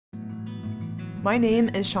My name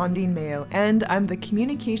is Shondiin Mayo, and I'm the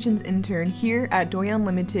communications intern here at Doyon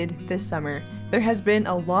Limited this summer. There has been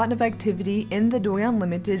a lot of activity in the Doyon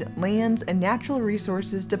Limited Lands and Natural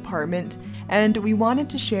Resources Department, and we wanted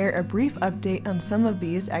to share a brief update on some of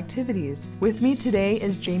these activities. With me today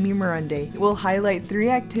is Jamie Marunde, who will highlight 3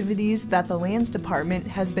 activities that the Lands Department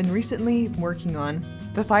has been recently working on.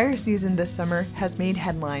 The fire season this summer has made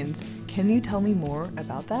headlines. Can you tell me more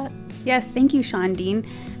about that? Yes, thank you, Shondiin.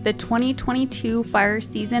 The 2022 fire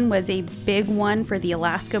season was a big one for the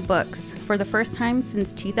Alaska books. For the first time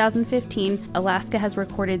since 2015, Alaska has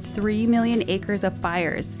recorded 3 million acres of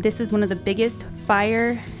fires. This is one of the biggest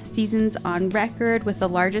fire seasons on record, with the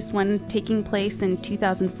largest one taking place in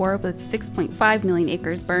 2004 with 6.5 million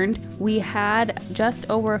acres burned. We had just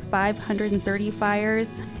over 530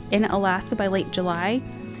 fires in Alaska by late July.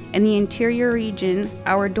 In the interior region,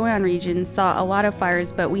 our Doyon region saw a lot of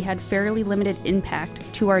fires, but we had fairly limited impact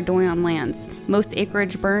to our Doyon lands. Most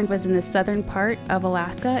acreage burned was in the southern part of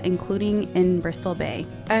Alaska, including in Bristol Bay.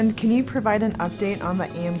 And can you provide an update on the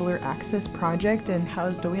Ambler Access project and how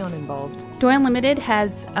is Doyon involved? Doyon Limited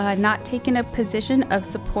has not taken a position of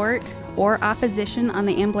support or opposition on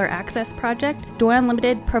the Ambler Access project. Doyon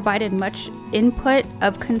Limited provided much input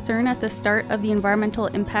of concern at the start of the environmental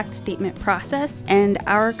impact statement process, and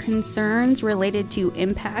our concerns related to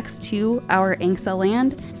impacts to our ANCSA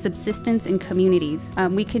land, subsistence, and communities.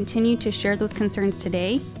 We continue to share those concerns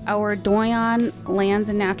today. Our Doyon Lands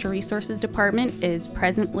and Natural Resources Department is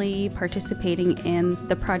presently participating in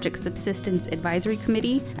the Project Subsistence Advisory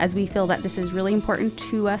Committee, as we feel that this is really important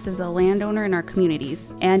to us as a landowner in our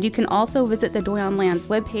communities. And you can also visit the Doyon Lands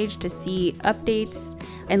webpage to see updates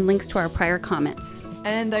and links to our prior comments.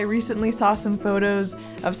 And I recently saw some photos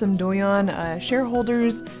of some Doyon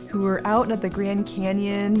shareholders who were out at the Grand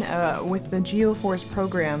Canyon with the Geoforce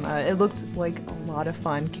program. It looked like a lot of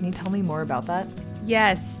fun. Can you tell me more about that?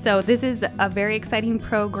 Yes, so this is a very exciting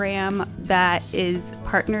program that is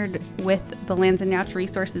partnered with the Lands and Natural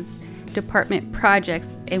Resources Department projects,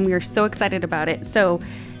 and we are so excited about it. So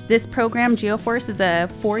this program, Geoforce, is a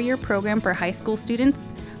 4-year program for high school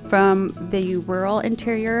students from the rural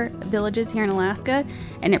interior villages here in Alaska,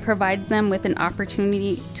 and it provides them with an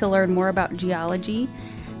opportunity to learn more about geology.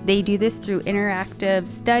 They do this through interactive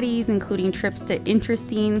studies, including trips to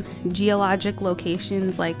interesting geologic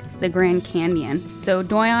locations like the Grand Canyon. So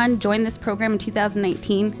Doyon joined this program in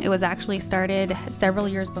 2019. It was actually started several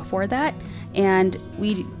years before that, and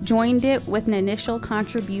we joined it with an initial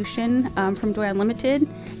contribution from Doyon Limited.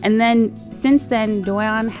 And then since then,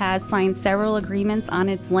 Doyon has signed several agreements on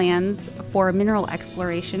its lands for mineral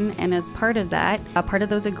exploration, and as part of that, a part of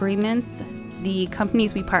those agreements, the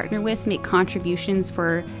companies we partner with make contributions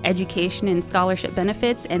for education and scholarship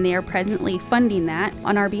benefits, and they are presently funding that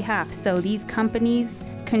on our behalf. So these companies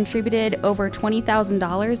contributed over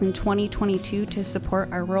 $20,000 in 2022 to support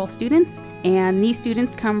our rural students. And these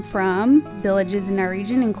students come from villages in our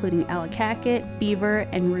region, including Allakaket, Beaver,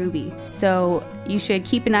 and Ruby. So you should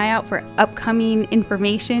keep an eye out for upcoming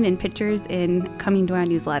information and pictures in coming Doyon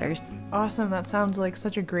newsletters. Awesome, that sounds like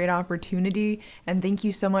such a great opportunity. And thank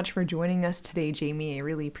you so much for joining us today, Jamie. I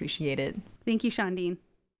really appreciate it. Thank you, Shondiin.